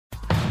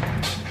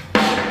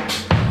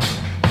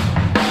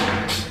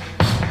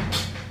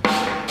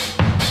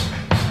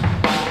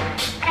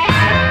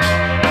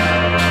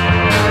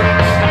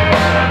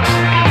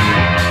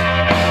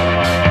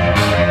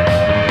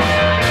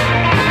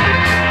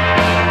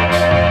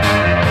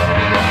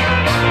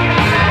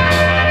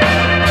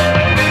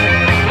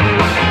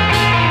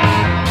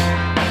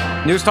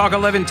News Talk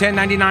 1110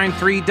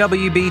 99.3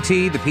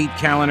 WBT, the Pete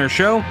Kaliner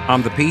Show.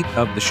 I'm the Pete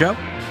of the show.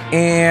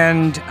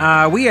 And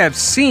we have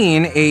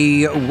seen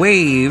a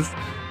wave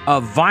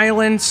of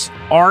violence,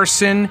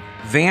 arson,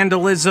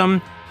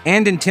 vandalism,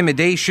 and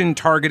intimidation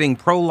targeting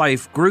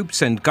pro-life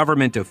groups and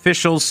government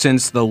officials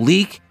since the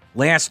leak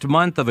last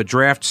month of a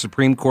draft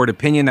Supreme Court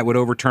opinion that would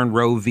overturn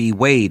Roe v.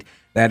 Wade.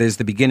 That is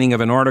the beginning of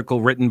an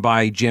article written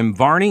by Jim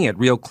Varney at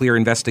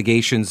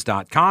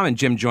RealClearInvestigations.com. And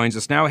Jim joins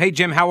us now. Hey,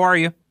 Jim, how are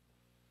you?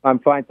 I'm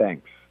fine,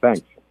 thanks.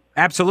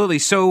 Absolutely.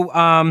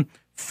 So,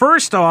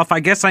 first off, I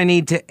guess I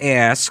need to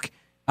ask,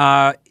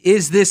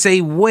 is this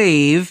a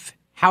wave?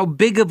 How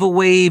big of a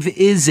wave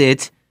is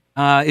it?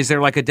 Is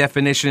there like a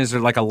definition? Is there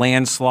like a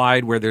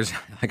landslide where there's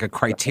like a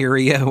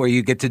criteria where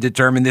you get to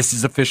determine this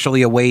is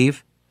officially a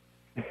wave?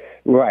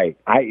 Right.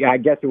 I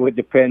guess it would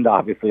depend,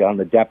 obviously, on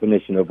the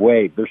definition of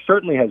wave. There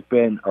certainly has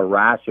been a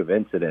rash of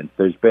incidents.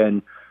 There's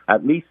been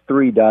at least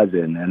 36,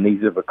 and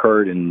these have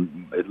occurred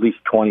in at least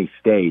 20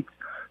 states.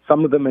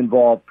 Some of them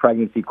involve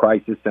pregnancy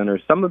crisis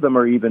centers. Some of them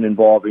are even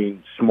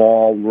involving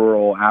small,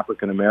 rural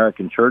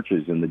African-American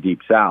churches in the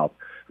Deep South.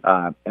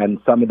 And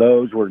some of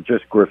those were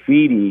just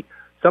graffiti.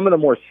 Some of the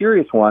more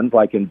serious ones,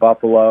 like in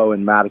Buffalo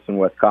and Madison,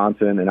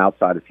 Wisconsin, and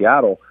outside of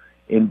Seattle,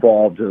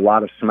 involved a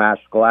lot of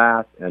smashed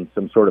glass and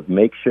some sort of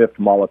makeshift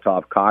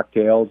Molotov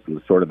cocktails,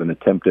 sort of an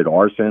attempted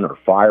arson or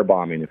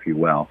firebombing, if you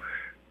will.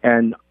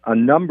 And a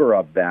number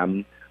of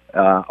them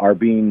are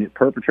being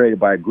perpetrated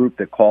by a group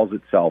that calls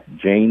itself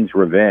Jane's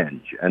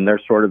Revenge. And their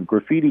sort of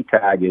graffiti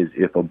tag is,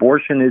 if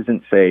abortion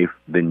isn't safe,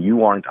 then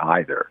you aren't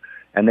either.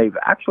 And they've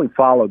actually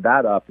followed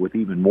that up with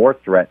even more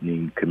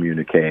threatening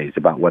communiques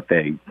about what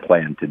they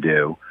plan to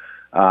do.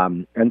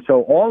 And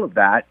so all of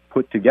that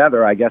put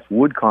together, I guess,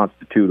 would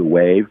constitute a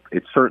wave.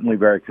 It's certainly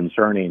very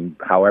concerning,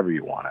 however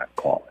you want to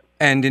call it.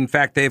 And in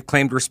fact, they've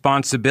claimed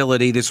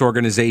responsibility, this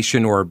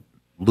organization or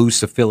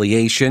loose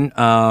affiliation.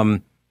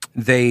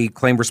 They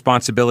claim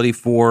responsibility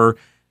for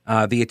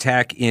the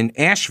attack in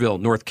Asheville,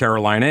 North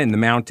Carolina, in the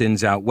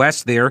mountains out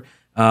west there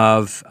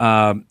of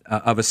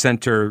a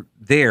center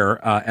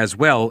there, as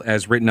well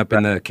as written up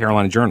in the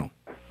Carolina Journal.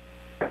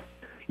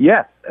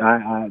 Yes,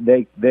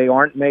 they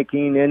aren't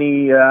making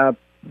any.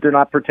 They're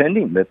not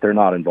pretending that they're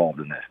not involved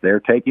in this.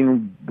 They're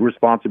taking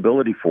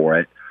responsibility for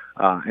it.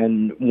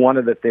 And one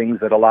of the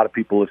things that a lot of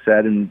people have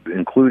said,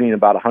 including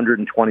about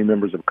 120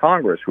 members of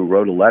Congress who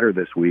wrote a letter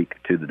this week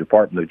to the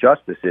Department of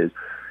Justice, is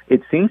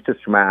it seems to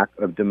smack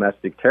of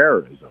domestic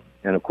terrorism.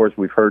 And, of course,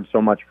 we've heard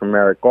so much from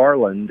Merrick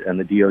Garland and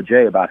the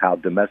DOJ about how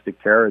domestic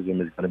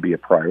terrorism is going to be a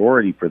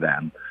priority for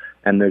them.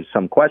 And there's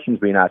some questions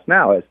being asked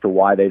now as to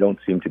why they don't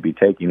seem to be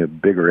taking a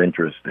bigger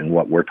interest in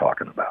what we're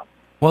talking about.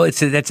 Well,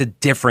 that's a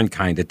different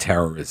kind of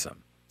terrorism.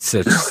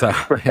 So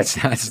that's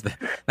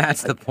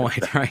the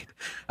point, right?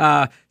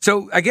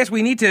 So I guess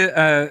we need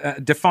to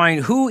define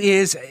who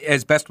is,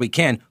 as best we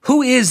can,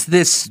 who is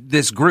this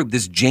group,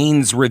 this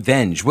Jane's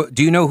Revenge?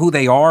 Do you know who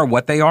they are,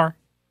 what they are?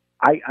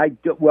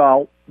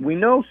 Well, we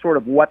know sort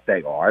of what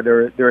they are.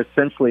 They're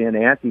essentially an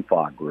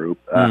Antifa group.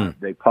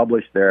 They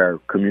publish their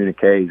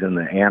communiques in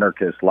the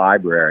Anarchist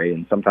Library,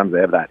 and sometimes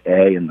they have that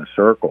A in the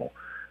circle.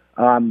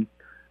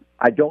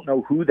 I don't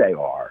know who they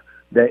are.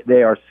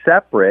 They are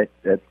separate,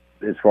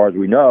 as far as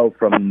we know,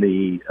 from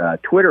the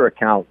Twitter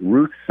account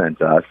Ruth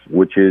sent us,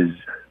 which is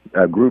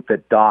a group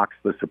that docks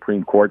the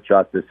Supreme Court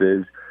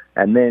justices,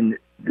 and then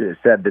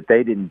said that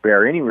they didn't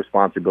bear any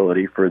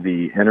responsibility for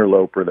the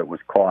interloper that was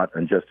caught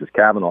in Justice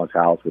Kavanaugh's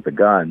house with a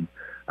gun,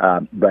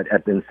 but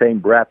at the same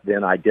breath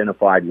then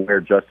identified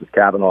where Justice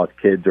Kavanaugh's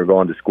kids are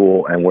going to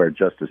school and where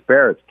Justice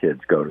Barrett's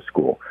kids go to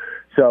school.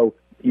 So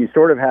you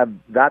sort of have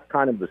that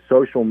kind of the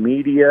social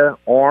media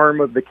arm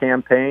of the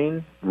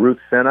campaign, Ruth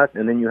sent us,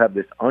 and then you have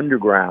this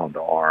underground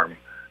arm,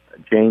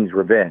 Jane's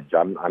Revenge.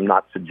 I'm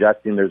not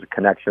suggesting there's a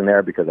connection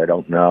there because I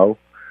don't know.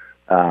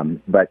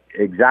 But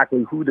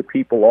exactly who the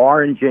people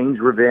are in Jane's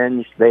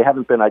Revenge, they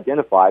haven't been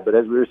identified. But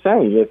as we were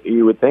saying, if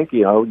you would think,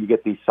 you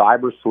get these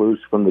cyber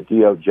sleuths from the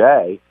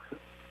DOJ,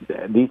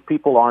 these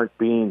people aren't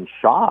being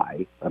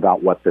shy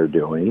about what they're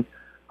doing.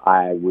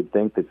 I would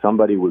think that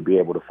somebody would be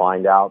able to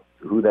find out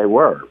who they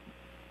were.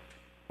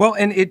 Well,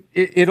 and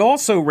it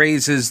also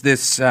raises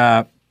this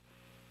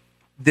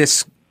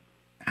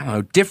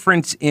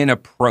difference in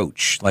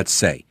approach, let's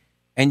say.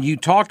 And you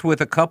talked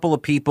with a couple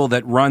of people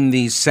that run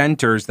these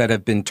centers that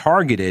have been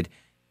targeted,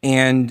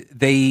 and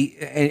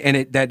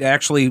that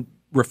actually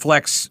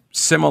reflects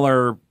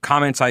similar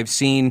comments I've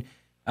seen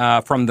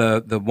from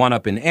the one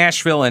up in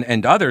Asheville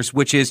and others,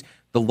 which is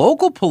the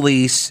local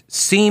police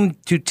seem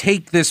to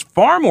take this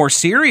far more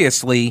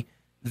seriously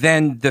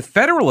than the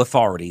federal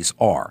authorities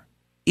are.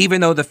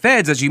 Even though the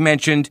feds, as you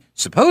mentioned,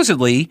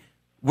 supposedly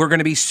were going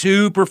to be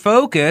super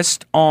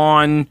focused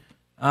on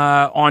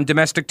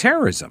domestic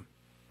terrorism.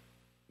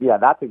 Yeah,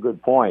 that's a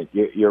good point.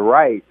 You're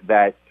right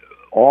that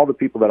all the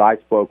people that I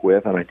spoke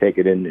with, and I take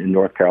it in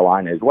North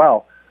Carolina as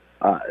well,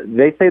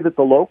 they say that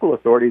the local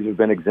authorities have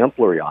been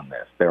exemplary on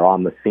this. They're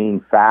on the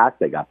scene fast.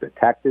 They got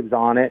detectives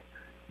on it.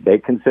 they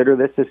consider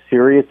this a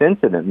serious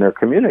incident in their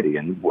community.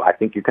 And I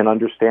think you can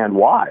understand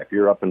why. If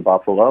you're up in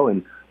Buffalo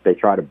and they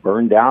try to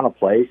burn down a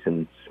place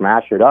and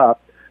smash it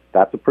up,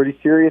 that's a pretty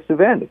serious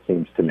event, it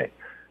seems to me.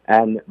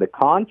 And the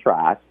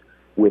contrast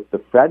with the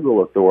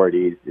federal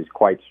authorities is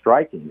quite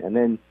striking. And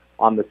then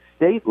on the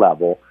state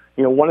level,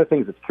 one of the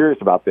things that's curious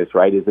about this,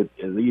 right, is that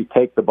you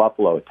take the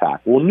Buffalo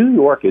attack. Well, New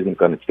York isn't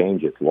going to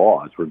change its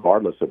laws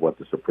regardless of what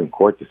the Supreme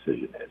Court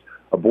decision is.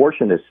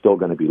 Abortion is still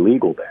going to be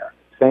legal there.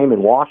 Same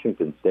in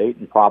Washington State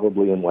and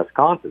probably in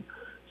Wisconsin.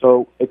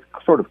 So it's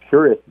sort of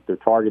curious that they're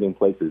targeting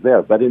places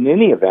there. But in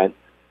any event,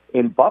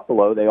 in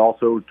Buffalo, they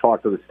also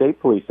talked to the state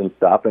police and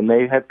stuff, and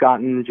they have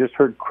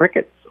heard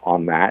crickets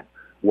on that,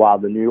 while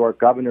the New York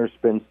governor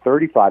spends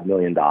 $35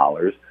 million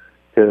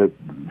to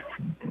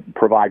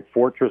provide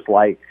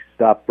fortress-like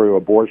stuff for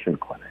abortion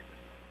clinics.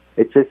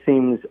 It just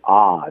seems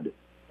odd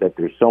that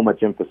there's so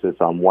much emphasis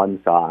on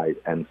one side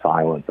and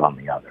silence on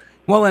the other.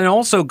 Well, and it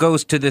also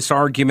goes to this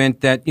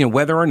argument that,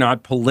 whether or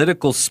not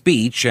political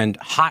speech and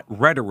hot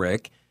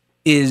rhetoric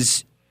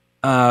is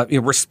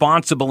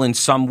responsible in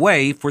some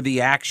way for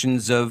the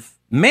actions of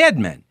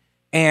madmen.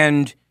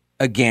 And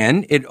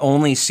again, it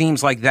only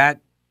seems like that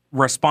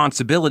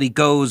responsibility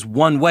goes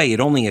one way. It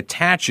only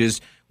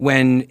attaches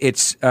when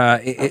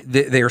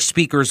they're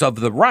speakers of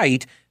the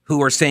right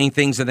who are saying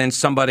things, and then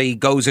somebody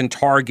goes and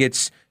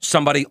targets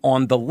somebody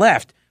on the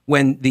left.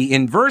 When the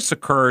inverse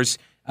occurs,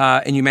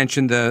 and you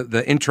mentioned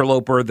the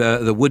interloper,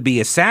 the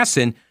would-be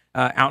assassin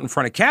out in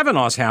front of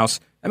Kavanaugh's house.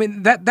 I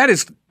mean,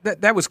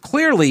 that was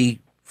clearly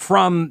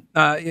from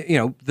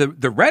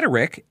the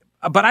rhetoric.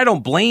 But I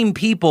don't blame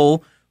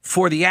people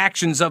for the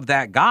actions of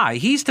that guy.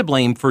 He's to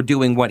blame for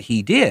doing what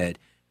he did.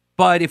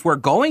 But if we're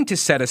going to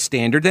set a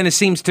standard, then it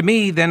seems to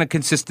me then a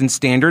consistent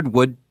standard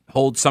would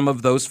hold some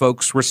of those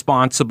folks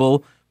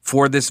responsible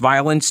for this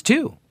violence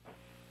too.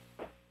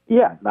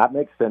 Yeah, that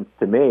makes sense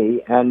to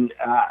me. And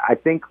I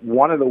think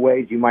one of the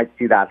ways you might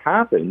see that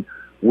happen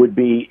would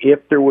be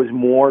if there was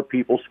more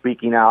people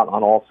speaking out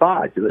on all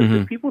sides. Mm-hmm.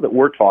 The people that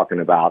we're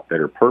talking about that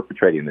are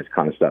perpetrating this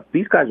kind of stuff,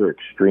 these guys are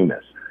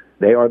extremists.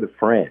 They are the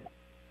fringe.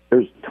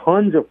 There's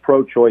tons of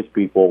pro-choice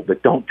people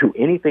that don't do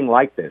anything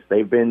like this.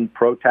 They've been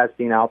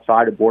protesting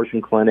outside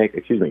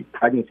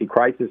pregnancy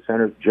crisis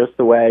centers, just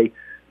the way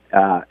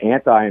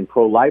anti-abortion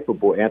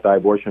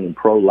and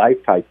pro-life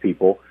type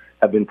people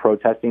have been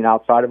protesting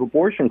outside of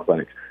abortion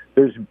clinics.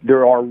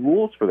 There are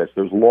rules for this.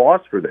 There's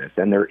laws for this.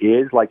 And there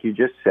is, like you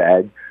just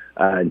said,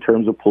 in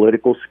terms of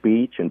political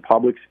speech and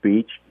public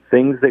speech,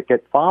 things that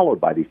get followed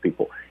by these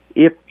people.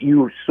 If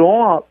you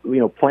saw,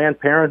 Planned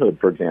Parenthood,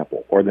 for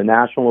example, or the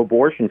National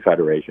Abortion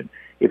Federation,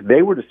 if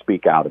they were to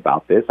speak out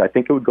about this, I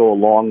think it would go a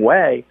long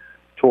way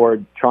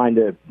toward trying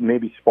to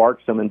maybe spark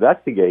some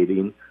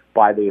investigating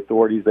by the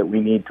authorities that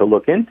we need to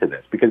look into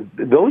this, because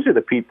those are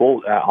the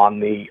people on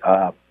the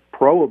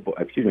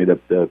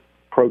the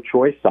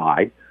pro-choice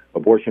side,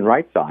 abortion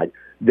rights side.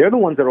 They're the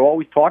ones that are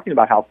always talking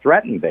about how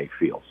threatened they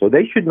feel. So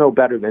they should know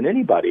better than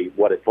anybody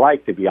what it's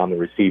like to be on the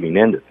receiving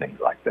end of things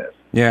like this.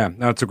 Yeah,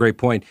 that's a great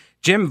point.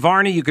 Jim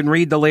Varney, you can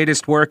read the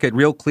latest work at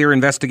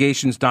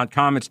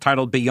realclearinvestigations.com. It's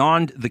titled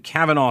Beyond the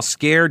Kavanaugh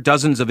Scare,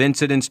 Dozens of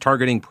Incidents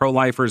Targeting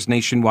Pro-Lifers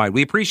Nationwide.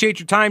 We appreciate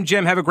your time,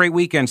 Jim. Have a great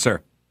weekend,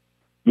 sir.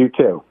 You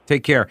too.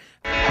 Take care.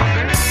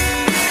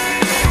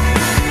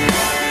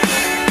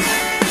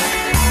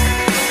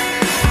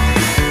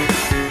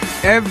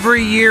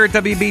 Every year at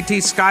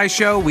WBT Sky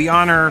Show, we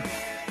honor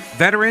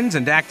veterans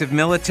and active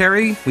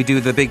military. We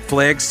do the big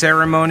flag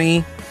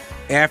ceremony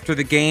after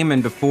the game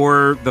and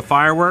before the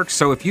fireworks.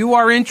 So if you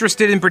are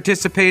interested in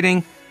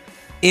participating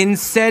in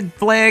said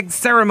flag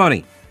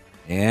ceremony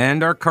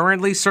and are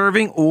currently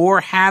serving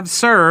or have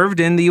served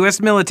in the U.S.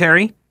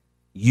 military,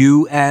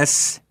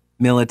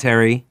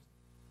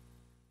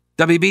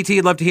 WBT,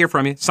 I'd love to hear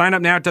from you. Sign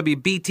up now at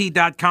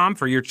WBT.com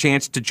for your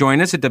chance to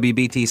join us at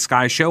WBT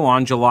Sky Show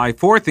on July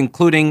 4th,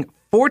 including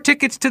 4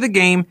 tickets to the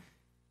game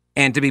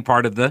and to be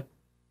part of the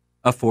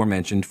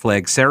aforementioned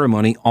flag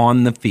ceremony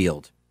on the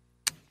field.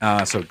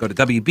 So go to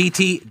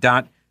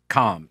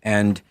WBT.com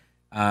and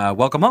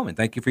welcome home and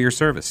thank you for your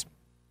service.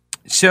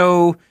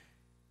 So,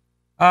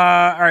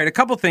 all right, a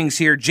couple things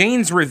here.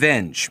 Jane's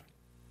Revenge,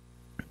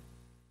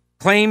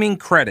 claiming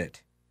credit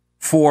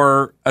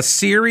for a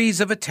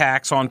series of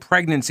attacks on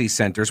pregnancy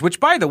centers,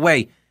 which, by the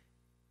way,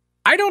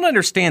 I don't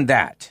understand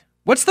that.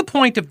 What's the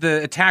point of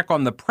the attack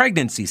on the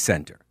pregnancy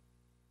center?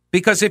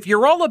 Because if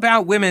you're all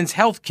about women's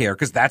health care,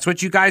 because that's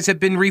what you guys have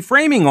been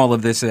reframing all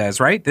of this as,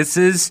 right? This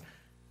is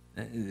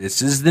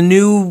the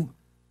new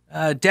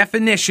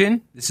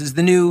definition. This is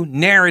the new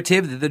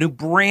narrative, the new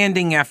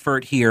branding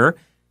effort here,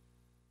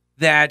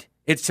 that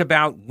it's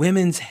about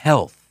women's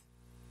health.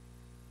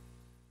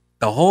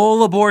 The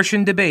whole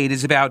abortion debate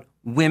is about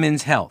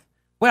women's health.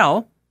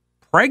 Well,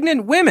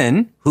 pregnant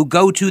women who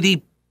go to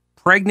the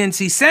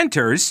pregnancy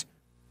centers,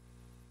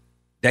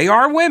 they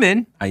are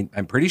women.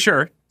 I'm pretty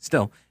sure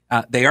still.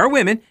 They are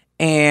women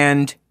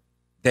and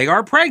they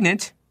are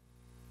pregnant.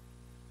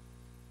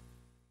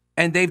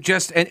 And they've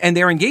just, and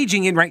they're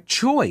engaging in right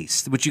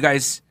choice, which you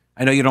guys,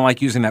 I know you don't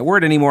like using that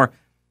word anymore,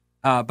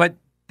 but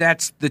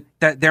that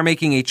they're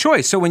making a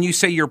choice. So when you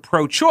say you're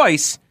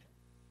pro-choice,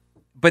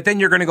 but then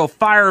you're going to go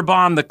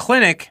firebomb the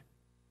clinic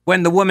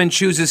when the woman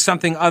chooses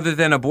something other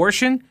than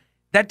abortion,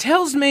 that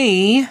tells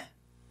me,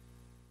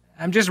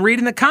 I'm just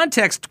reading the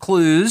context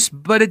clues,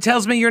 but it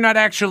tells me you're not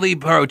actually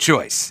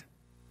pro-choice.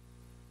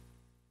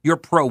 You're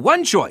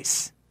pro-one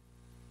choice,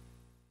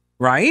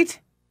 right?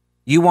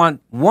 You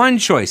want one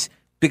choice,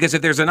 because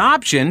if there's an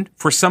option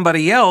for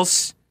somebody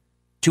else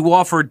to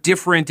offer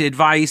different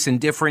advice and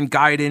different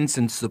guidance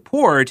and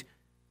support,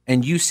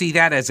 and you see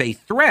that as a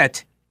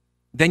threat,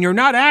 then you're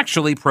not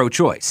actually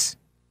pro-choice.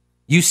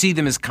 You see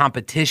them as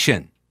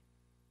competition,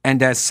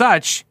 and as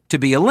such, to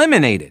be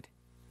eliminated.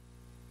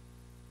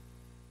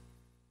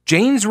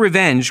 Jane's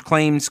Revenge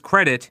claims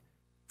credit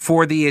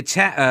for the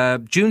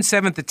June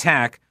 7th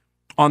attack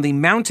on the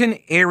Mountain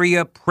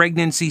Area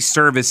Pregnancy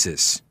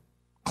Services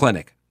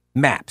Clinic,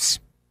 MAPS.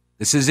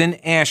 This is in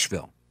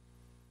Asheville.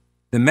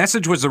 The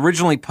message was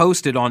originally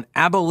posted on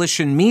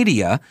Abolition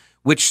Media,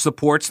 which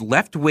supports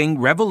left-wing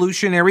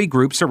revolutionary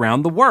groups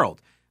around the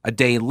world. A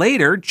day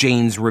later,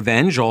 Jane's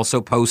Revenge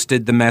also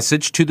posted the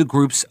message to the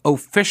group's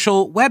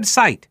official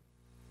website.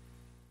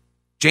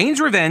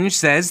 Jane's Revenge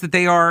says that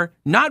they are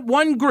not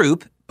one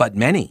group, but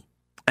many.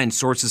 And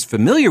sources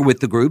familiar with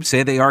the group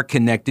say they are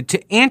connected to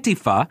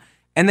Antifa,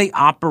 and they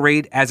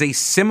operate as a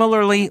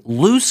similarly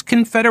loose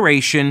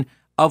confederation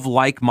of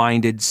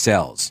like-minded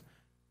cells.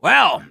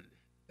 Well,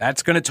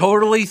 that's going to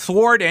totally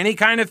thwart any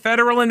kind of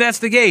federal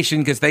investigation,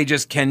 because they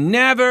just can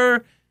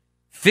never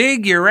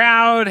figure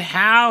out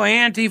how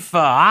Antifa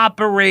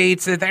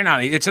operates. They're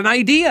not. It's an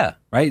idea,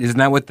 right? Isn't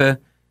that what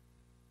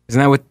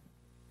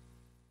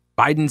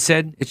Biden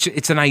said?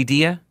 It's an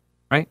idea,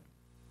 right?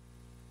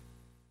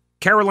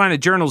 Carolina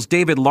Journal's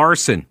David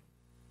Larson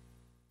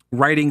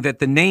writing that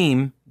the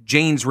name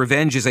Jane's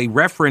Revenge is a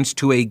reference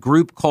to a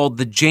group called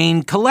the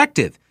Jane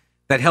Collective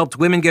that helped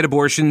women get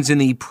abortions in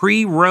the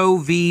pre-Roe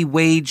v.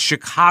 Wade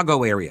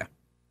Chicago area.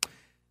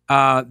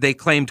 They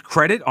claimed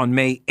credit on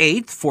May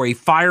 8th for a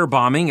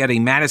firebombing at a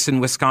Madison,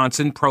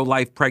 Wisconsin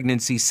pro-life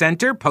pregnancy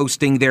center,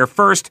 posting their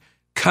first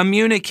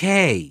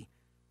communique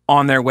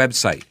on their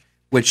website,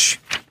 which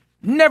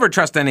never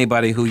trust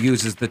anybody who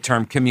uses the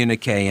term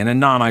communique in a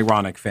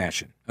non-ironic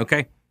fashion,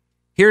 okay?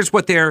 Here's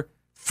what their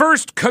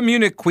first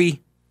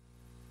communique.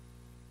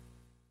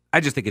 I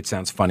just think it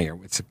sounds funnier.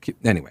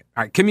 Anyway,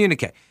 all right,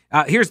 communique.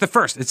 Here's the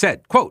first. It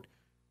said, quote,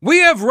 "We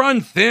have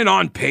run thin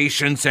on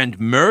patience and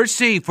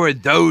mercy for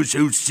those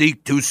who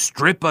seek to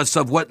strip us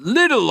of what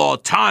little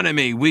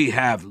autonomy we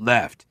have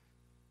left."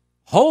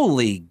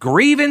 Holy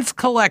grievance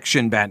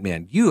collection,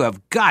 Batman. You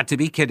have got to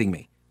be kidding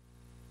me.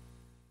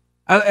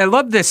 I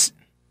love this.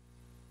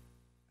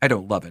 I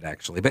don't love it,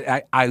 actually, but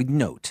I would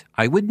note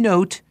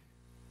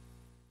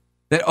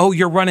that, oh,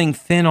 you're running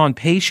thin on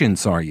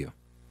patience, are you?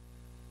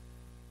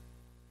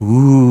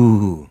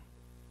 Ooh,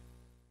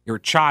 you're a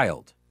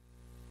child.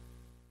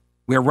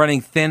 We're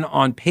running thin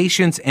on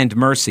patience and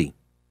mercy.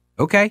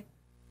 Okay.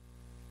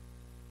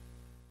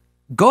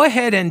 Go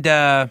ahead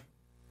and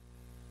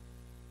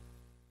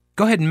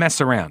mess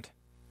around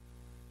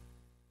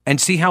and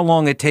see how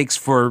long it takes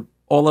for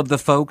all of the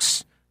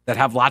folks that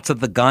have lots of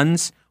the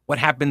guns. What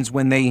happens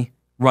when they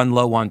run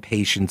low on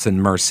patience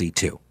and mercy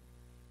too?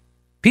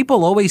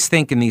 People always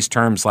think in these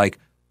terms like,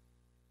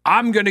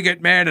 I'm going to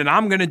get mad and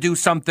I'm going to do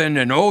something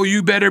and, oh,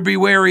 you better be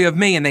wary of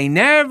me. And they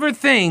never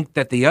think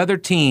that the other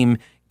team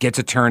gets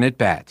a turn at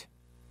bat.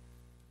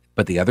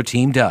 But the other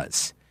team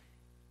does.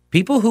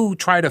 People who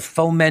try to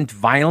foment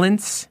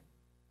violence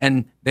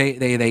and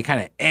they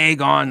kind of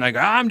egg on like,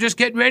 I'm just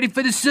getting ready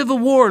for the Civil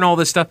War and all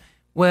this stuff.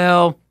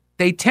 Well,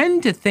 they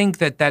tend to think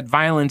that that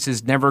violence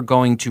is never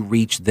going to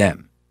reach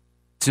them.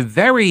 It's a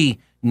very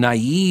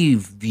naive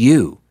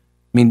view.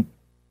 I mean,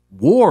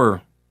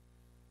 war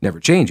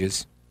never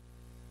changes.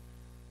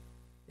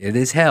 It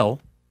is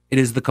hell. It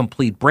is the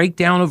complete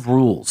breakdown of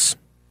rules.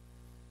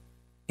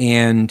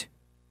 And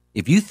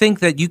if you think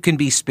that you can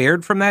be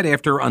spared from that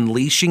after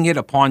unleashing it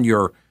upon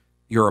your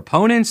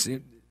opponents,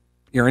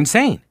 you're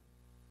insane.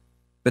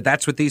 But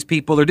that's what these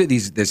people are doing.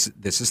 This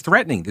is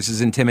threatening. This is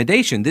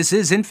intimidation. This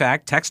is, in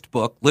fact,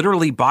 textbook,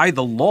 literally by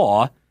the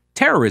law,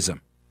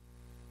 terrorism.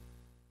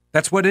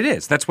 That's what it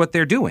is. That's what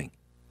they're doing.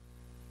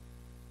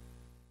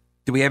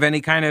 Do we have any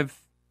kind of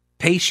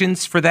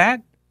patience for that?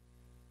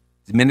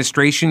 Is the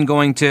administration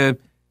going to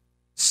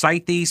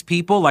cite these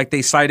people like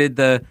they cited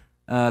the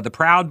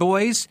Proud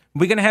Boys?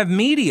 We're going to have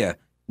media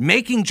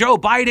making Joe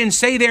Biden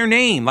say their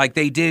name like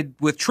they did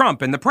with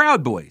Trump and the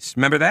Proud Boys.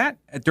 Remember that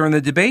during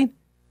the debate?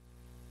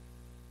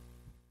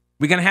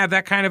 We're going to have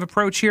that kind of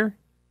approach here?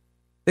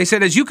 They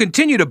said, as you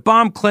continue to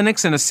bomb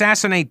clinics and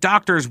assassinate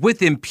doctors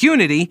with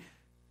impunity,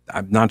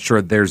 I'm not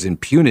sure there's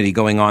impunity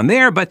going on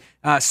there, but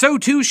so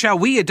too shall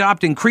we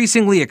adopt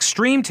increasingly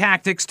extreme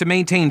tactics to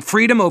maintain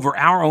freedom over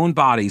our own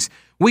bodies.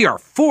 We are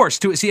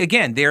forced to see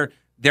again. They're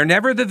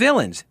never the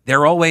villains.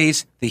 They're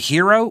always the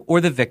hero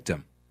or the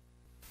victim.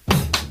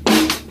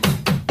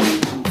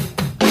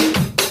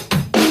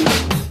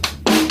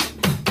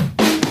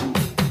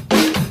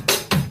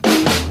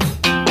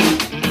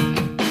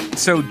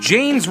 so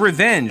Jane's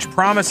Revenge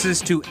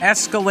promises to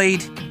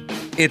escalate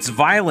its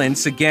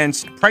violence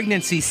against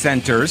pregnancy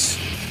centers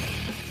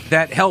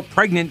that help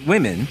pregnant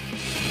women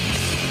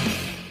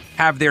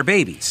have their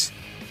babies.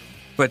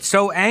 But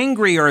so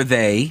angry are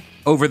they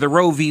over the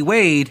Roe v.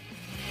 Wade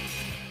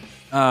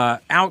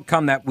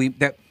outcome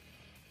that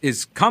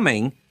is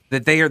coming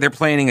that they're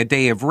planning a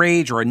day of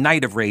rage, or a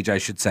night of rage, I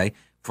should say,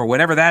 for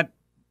whenever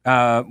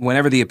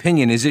the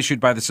opinion is issued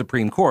by the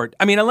Supreme Court.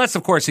 I mean, unless,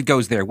 of course, it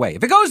goes their way.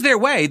 If it goes their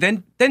way,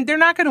 then they're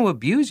not going to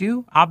abuse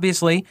you,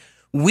 obviously.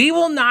 We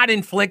will not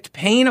inflict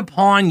pain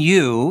upon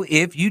you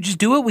if you just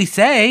do what we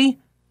say.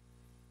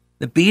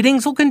 The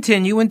beatings will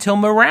continue until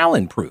morale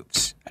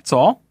improves. That's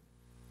all.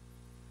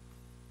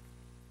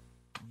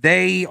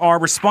 They are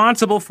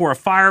responsible for a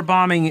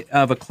firebombing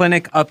of a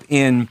clinic up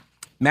in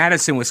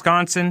Madison,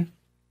 Wisconsin.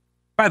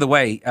 By the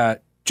way,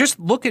 just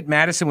look at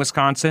Madison,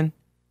 Wisconsin,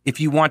 if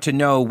you want to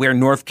know where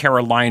North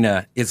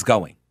Carolina is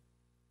going.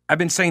 I've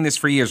been saying this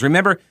for years.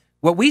 Remember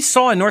what we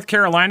saw in North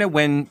Carolina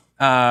when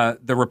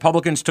the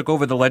Republicans took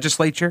over the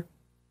legislature,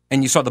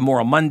 and you saw the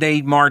Moral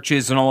Monday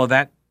marches and all of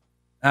that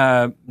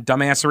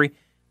dumbassery?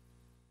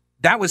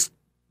 That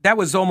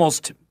was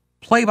almost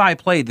play by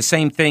play the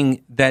same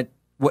thing that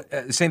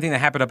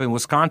happened up in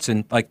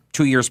Wisconsin like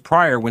 2 years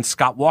prior when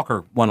Scott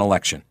Walker won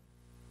election.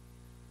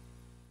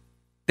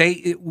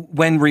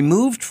 When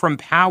removed from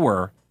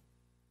power,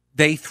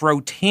 they throw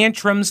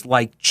tantrums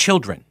like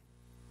children.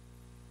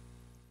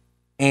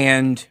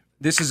 And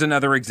this is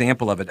another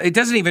example of it. It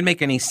doesn't even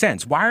make any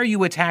sense. Why are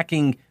you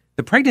attacking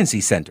the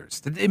pregnancy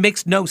centers? It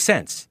makes no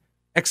sense,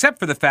 except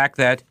for the fact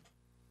that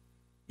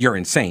you're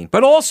insane.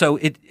 But also,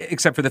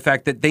 except for the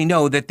fact that they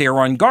know that they're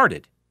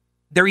unguarded.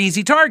 They're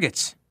easy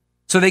targets.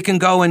 So they can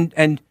go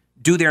and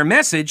do their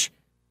message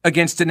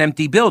against an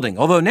empty building.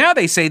 Although now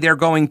they say they're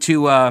going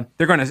to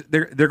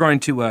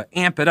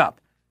amp it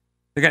up.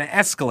 They're going to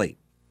escalate.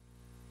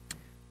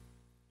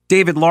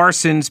 David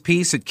Larson's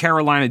piece at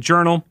Carolina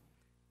Journal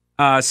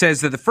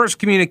says that the first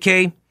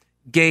communique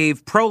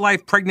gave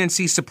pro-life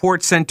pregnancy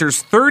support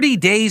centers 30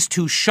 days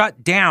to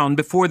shut down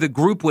before the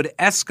group would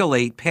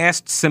escalate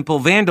past simple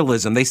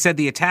vandalism. They said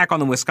the attack on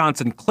the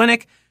Wisconsin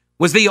clinic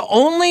was the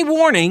only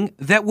warning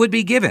that would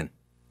be given.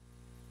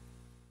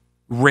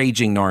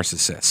 Raging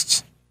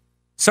narcissists.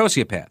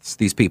 Sociopaths,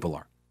 these people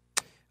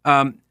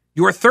are.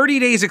 Your 30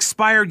 days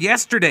expired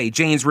yesterday,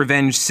 Jane's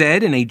Revenge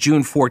said in a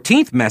June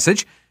 14th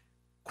message.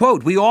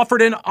 Quote, we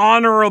offered an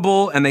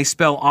honorable, and they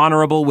spell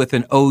honorable with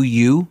an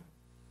O-U.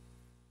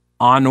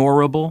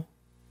 Honorable.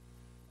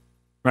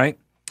 Right?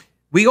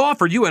 We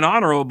offered you an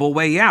honorable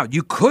way out.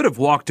 You could have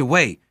walked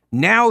away.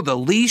 Now the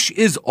leash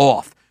is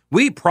off.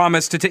 We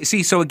promised to take...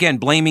 See, so again,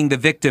 blaming the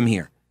victim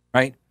here,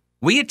 right?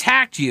 We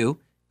attacked you,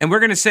 and we're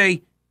going to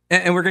say...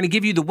 And we're going to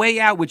give you the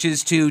way out, which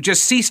is to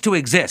just cease to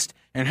exist.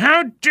 And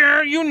how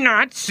dare you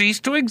not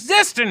cease to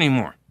exist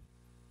anymore?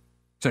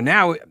 So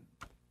now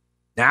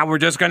we're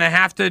just going to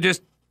have to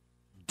just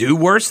do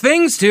worse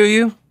things to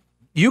you.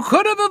 You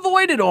could have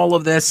avoided all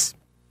of this.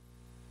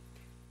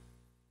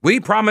 We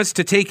promise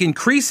to take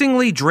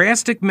increasingly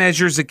drastic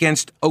measures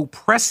against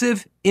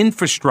oppressive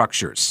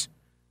infrastructures.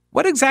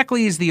 What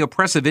exactly is the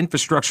oppressive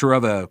infrastructure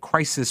of a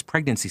crisis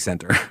pregnancy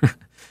center?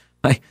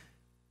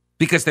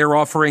 Because they're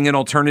offering an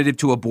alternative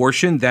to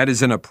abortion, that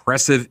is an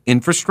oppressive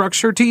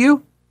infrastructure to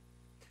you?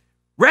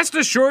 Rest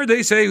assured,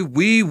 they say,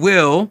 we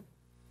will.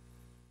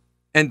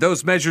 And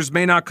those measures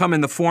may not come in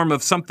the form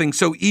of something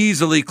so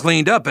easily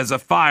cleaned up as a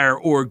fire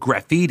or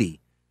graffiti.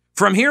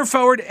 From here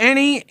forward,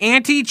 any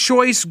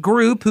anti-choice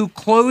group who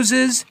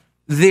closes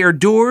their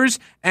doors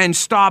and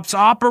stops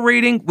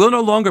operating will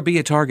no longer be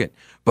a target.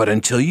 But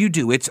until you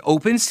do, it's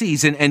open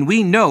season, and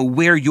we know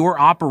where your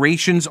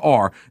operations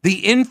are.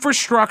 The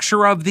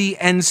infrastructure of the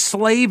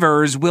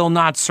enslavers will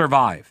not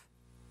survive.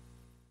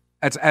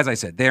 As I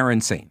said, they're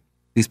insane.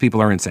 These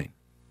people are insane.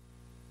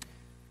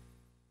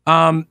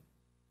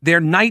 Their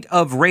night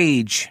of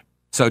rage,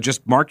 so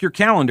just mark your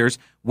calendars,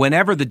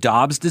 whenever the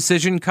Dobbs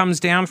decision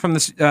comes down from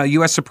the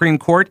U.S. Supreme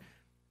Court,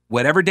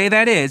 whatever day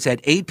that is,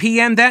 at 8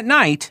 p.m. that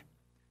night,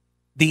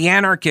 the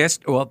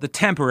anarchists, well, the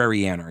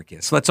temporary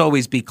anarchists, let's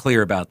always be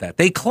clear about that.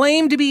 They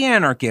claim to be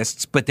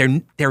anarchists, but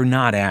they're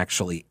not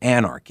actually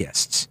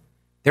anarchists.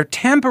 They're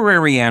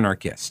temporary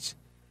anarchists.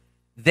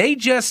 They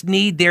just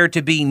need there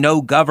to be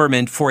no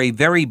government for a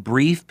very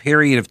brief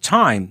period of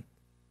time.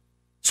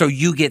 So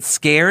you get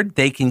scared,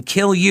 they can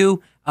kill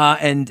you,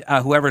 and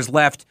whoever's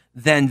left,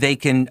 then they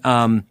can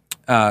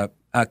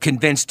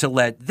convince to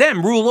let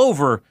them rule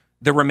over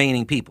the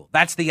remaining people.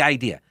 That's the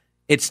idea.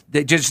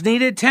 They just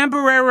need it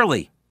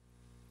temporarily.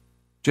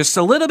 Just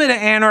a little bit of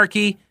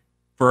anarchy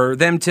for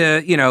them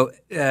to,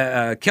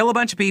 kill a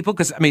bunch of people.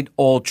 Because,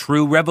 all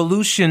true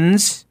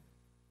revolutions,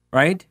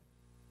 right?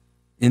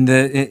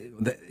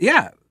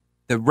 The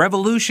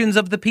revolutions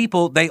of the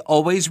people, they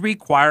always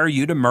require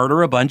you to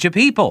murder a bunch of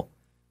people.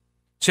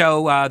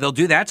 So they'll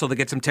do that. So they'll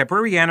get some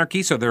temporary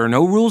anarchy. So there are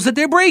no rules that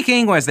they're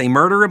breaking as they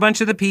murder a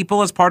bunch of the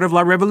people as part of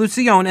La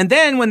Revolucion. And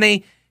then when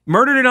they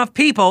murdered enough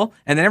people,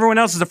 and then everyone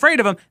else is afraid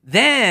of them,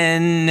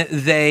 then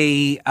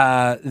they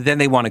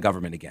want a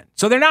government again.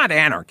 So they're not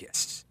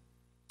anarchists,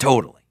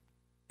 totally.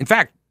 In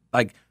fact,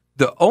 like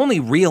the only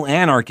real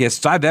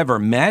anarchists I've ever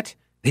met,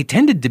 they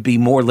tended to be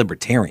more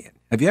libertarian.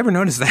 Have you ever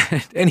noticed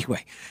that?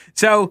 Anyway,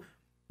 so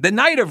the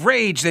night of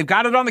rage, they've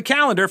got it on the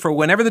calendar for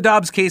whenever the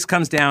Dobbs case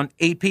comes down,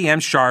 8 p.m.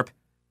 sharp.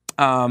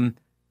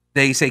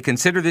 They say,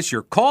 consider this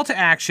your call to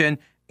action,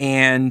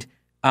 and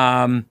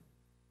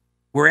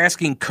we're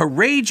asking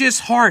courageous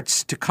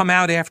hearts to come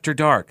out after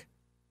dark,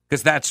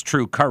 because that's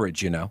true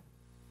courage,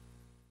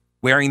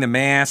 Wearing the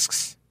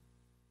masks,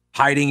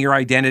 hiding your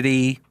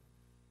identity,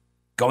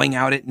 going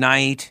out at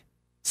night,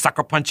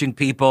 sucker punching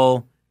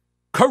people.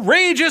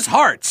 Courageous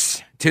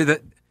hearts to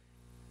the...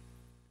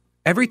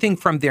 Everything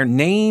from their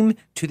name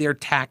to their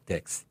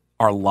tactics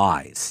are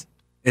lies.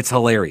 It's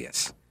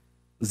hilarious.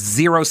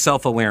 Zero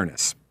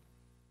self-awareness.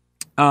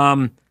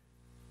 Then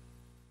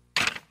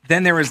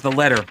there is the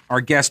letter.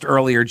 Our guest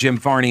earlier, Jim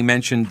Varney,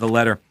 mentioned the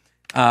letter.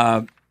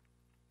 It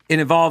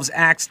involves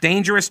acts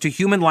dangerous to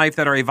human life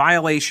that are a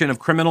violation of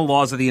criminal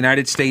laws of the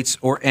United States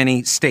or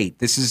any state.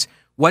 This is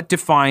what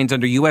defines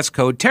under U.S.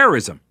 Code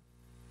terrorism.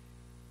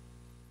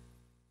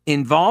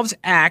 Involves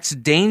acts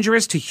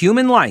dangerous to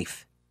human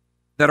life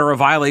that are a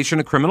violation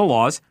of criminal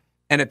laws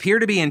and appear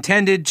to be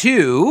intended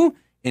to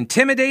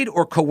intimidate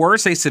or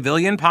coerce a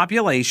civilian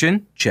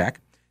population, check.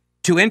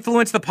 To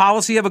influence the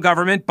policy of a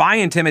government by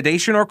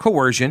intimidation or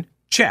coercion,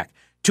 check.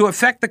 To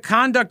affect the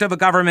conduct of a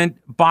government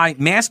by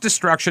mass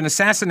destruction,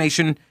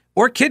 assassination,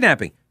 or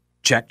kidnapping,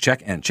 check,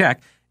 check, and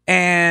check.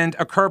 And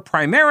occur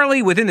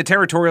primarily within the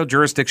territorial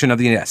jurisdiction of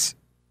the U.S.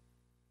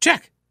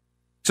 Check.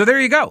 So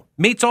there you go.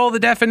 Meets all the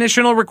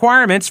definitional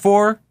requirements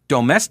for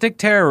domestic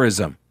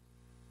terrorism.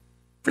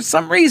 For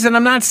some reason,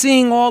 I'm not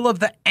seeing all of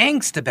the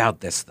angst about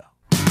this, though.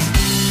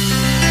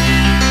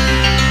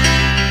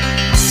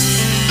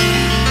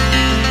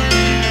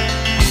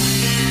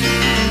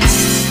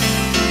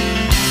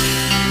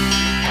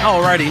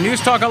 Alrighty, News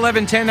Talk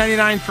 1110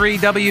 99.3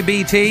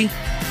 WBT.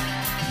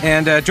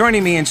 And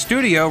joining me in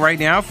studio right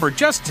now for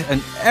just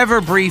an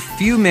ever-brief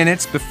few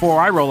minutes before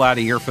I roll out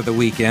of here for the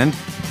weekend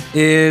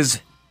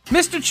is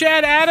Mr.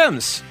 Chad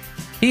Adams.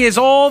 He is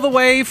all the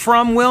way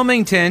from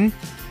Wilmington.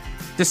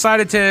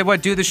 Decided to,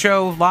 do the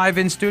show live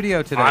in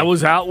studio today. I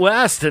was out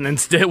west, and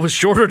instead it was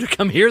shorter to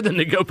come here than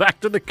to go back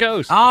to the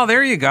coast. Oh,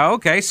 there you go.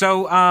 Okay,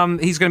 so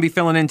he's going to be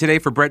filling in today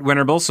for Brett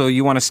Winterble, so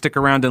you want to stick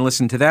around and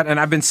listen to that. And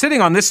I've been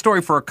sitting on this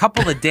story for a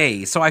couple of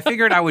days, so I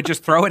figured I would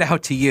just throw it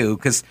out to you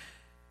because,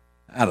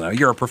 I don't know,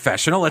 you're a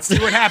professional. Let's see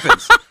what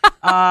happens.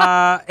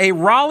 A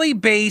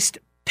Raleigh-based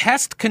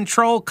pest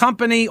control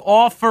company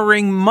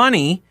offering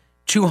money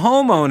to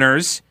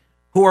homeowners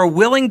who are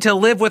willing to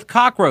live with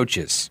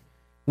cockroaches.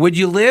 Would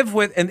you live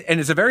with, and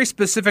it's a very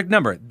specific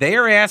number. They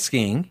are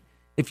asking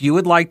if you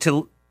would like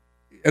to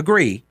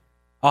agree,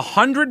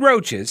 100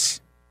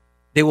 roaches,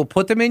 they will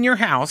put them in your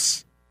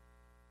house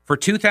for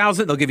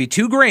 $2,000. They'll give you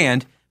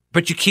 $2,000,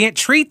 but you can't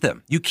treat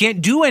them. You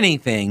can't do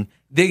anything.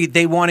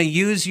 They want to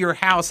use your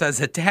house as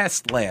a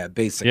test lab,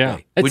 basically. Yeah.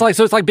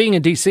 It's like being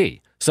in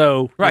D.C.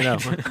 So, right. I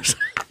was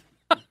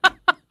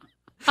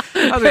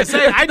going to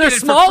say, they're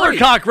smaller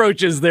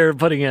cockroaches they're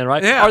putting in,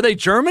 right? Yeah. Are they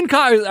German?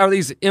 Are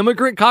these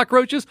immigrant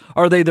cockroaches?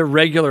 Or are they the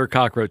regular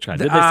cockroach kind?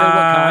 Did they say what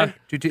kind?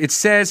 It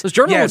says those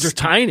German ones are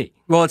tiny.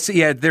 Well,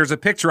 there's a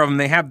picture of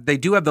them. They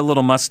do have the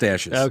little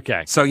mustaches.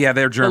 Okay. So yeah,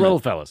 they're German. The little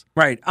fellas.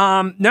 Right.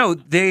 No,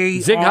 they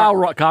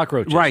Zighal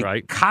cockroaches,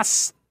 right?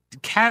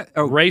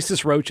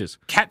 Racist roaches.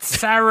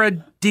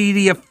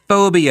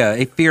 Catsaradideophobia,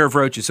 a fear of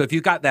roaches. So if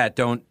you got that,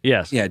 do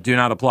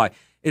not apply.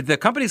 The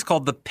company's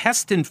called the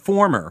Pest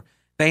Informer.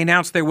 They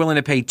announced they're willing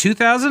to pay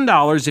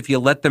 $2,000 if you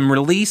let them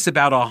release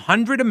about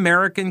 100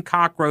 American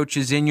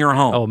cockroaches in your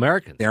home. Oh,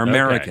 Americans. They're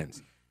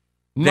Americans.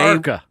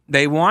 America.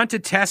 They want to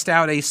test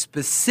out a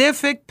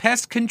specific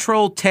pest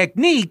control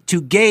technique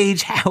to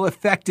gauge how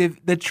effective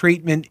the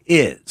treatment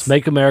is.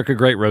 Make America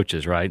great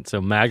roaches, right? So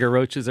MAGA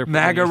roaches are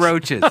MAGA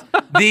roaches.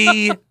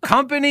 The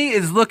company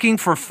is looking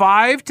for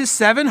 5 to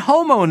 7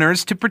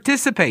 homeowners to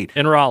participate.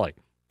 In Raleigh.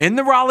 In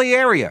the Raleigh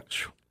area.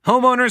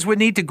 Homeowners would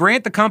need to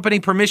grant the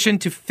company permission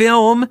to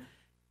film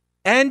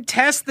and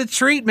test the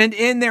treatment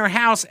in their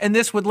house, and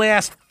this would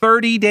last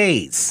 30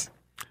 days.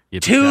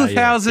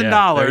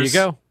 $2,000. There you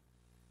go.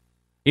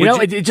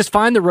 Just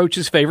find the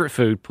roach's favorite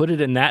food, put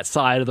it in that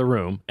side of the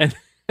room, and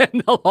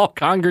they'll all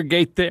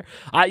congregate there.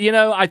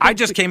 I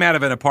just came out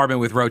of an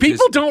apartment with roaches.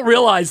 People don't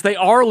realize they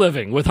are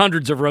living with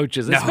hundreds of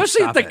roaches,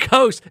 especially at the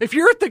coast. If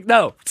you're at the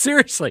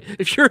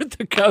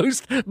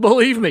coast,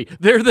 believe me,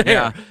 they're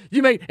there.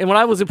 Yeah. And when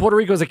I was in Puerto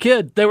Rico as a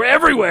kid, they were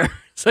everywhere.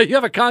 So you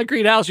have a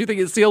concrete house, you think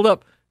it's sealed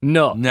up.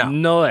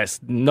 No es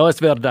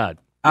verdad.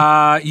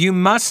 You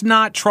must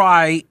not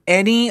try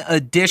any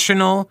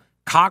additional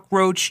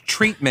cockroach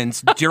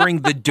treatments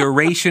during the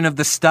duration of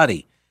the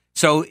study.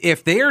 So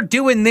if they're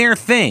doing their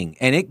thing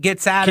and it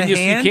gets out of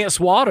hand, you can't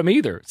swat them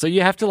either. So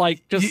you have to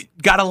you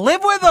gotta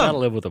live with them. Gotta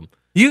live with them.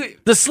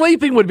 The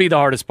sleeping would be the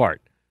hardest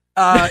part.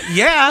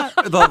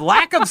 The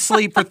lack of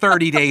sleep for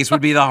 30 days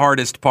would be the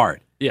hardest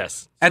part.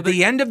 Yes. At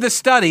the end of the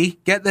study,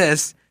 get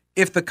this,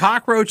 if the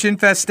cockroach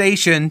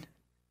infestation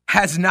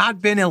has not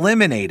been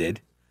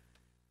eliminated,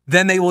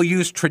 then they will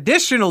use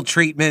traditional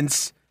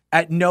treatments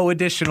at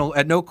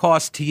no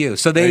cost to you.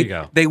 So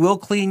they will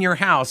clean your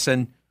house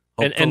and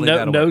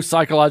no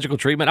psychological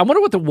treatment. I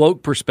wonder what the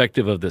woke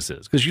perspective of this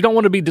is, because you don't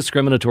want to be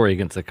discriminatory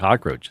against the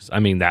cockroaches. I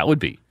mean, that would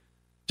be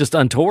just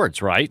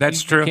untowards, right?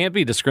 That's true. You can't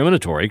be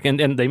discriminatory,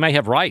 and they may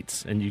have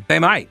rights. They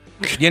might.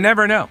 You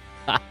never know.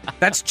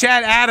 That's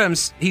Chad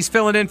Adams. He's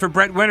filling in for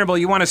Brett Winterble.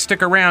 You want to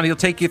stick around. He'll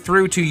take you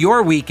through to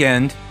your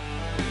weekend.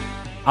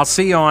 I'll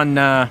see you on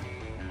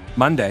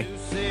Monday.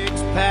 6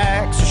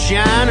 packs of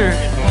Shiner,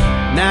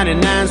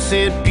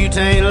 99-cent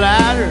butane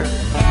lighter,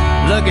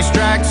 Lucky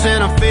Strikes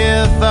and a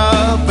 5th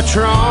of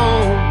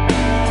Patron.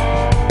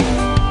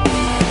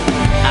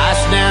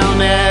 Ice down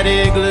that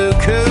igloo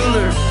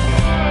cooler,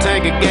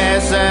 tank of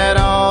gas that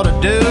ought to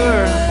do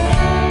her.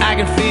 I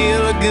can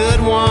feel a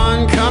good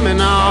one coming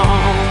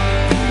on.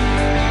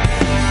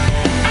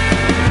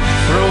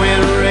 Throw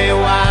in Ray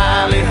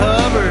Wiley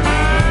Hubbard,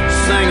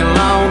 sing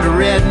along to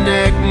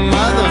Redneck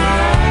Mother.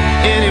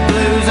 Any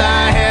blues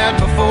I had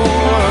before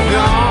are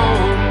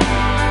gone.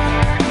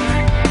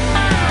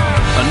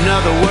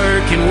 Another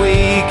working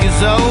week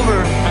is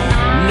over,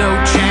 no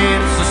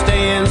chance of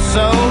staying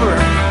sober.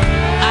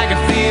 I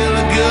can feel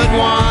a good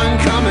one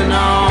coming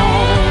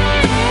on.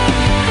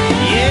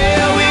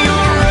 Yeah, we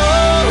gonna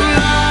roll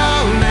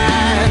all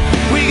night.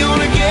 We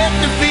gonna get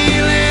the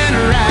feeling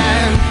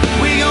right.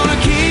 We gonna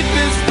keep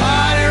this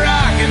party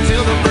rocking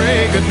till the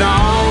break of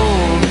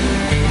dawn.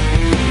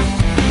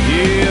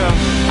 Yeah,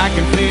 I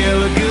can feel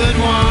a good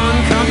one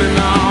coming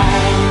on.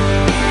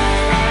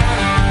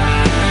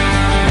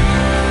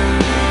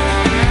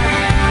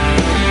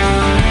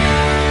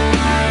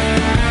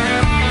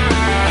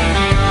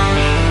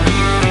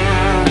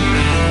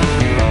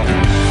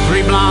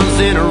 3 blondes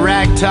in a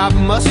ragtop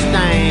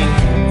Mustang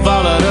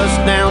followed us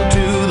down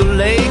to the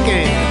lake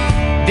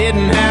and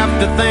didn't have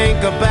to think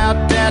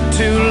about that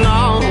too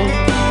long.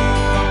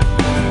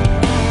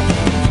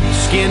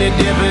 Skinny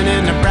dipping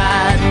in the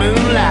bright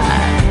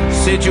moonlight,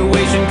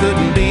 situation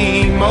couldn't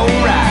be more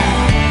right.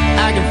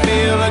 I can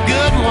feel a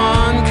good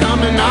one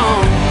coming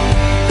on.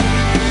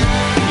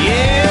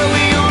 Yeah,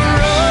 we gonna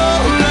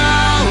roll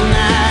all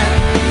night.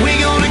 We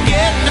gonna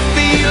get the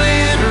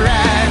feeling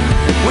right.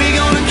 We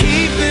gonna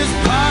keep this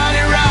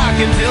party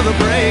rocking till the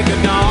break of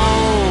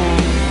dawn.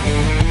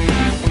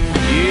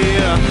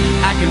 Yeah,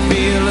 I can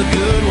feel a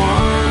good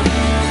one.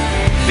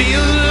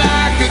 Feel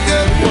like a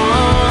good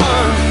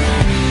one.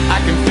 I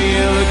can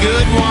feel a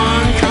good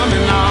one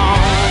coming on.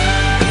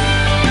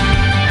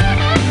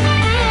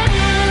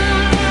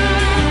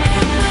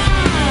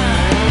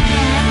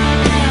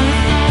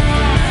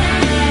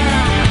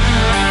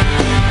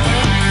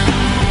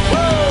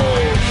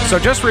 So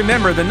just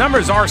remember, the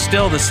numbers are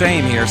still the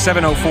same here.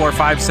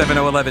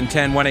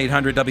 704-570-1110,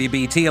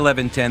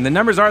 1-800-WBT-1110. The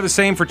numbers are the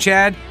same for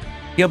Chad.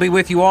 He'll be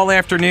with you all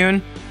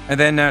afternoon. And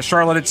then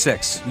Charlotte at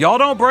 6. Y'all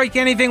don't break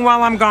anything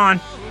while I'm gone.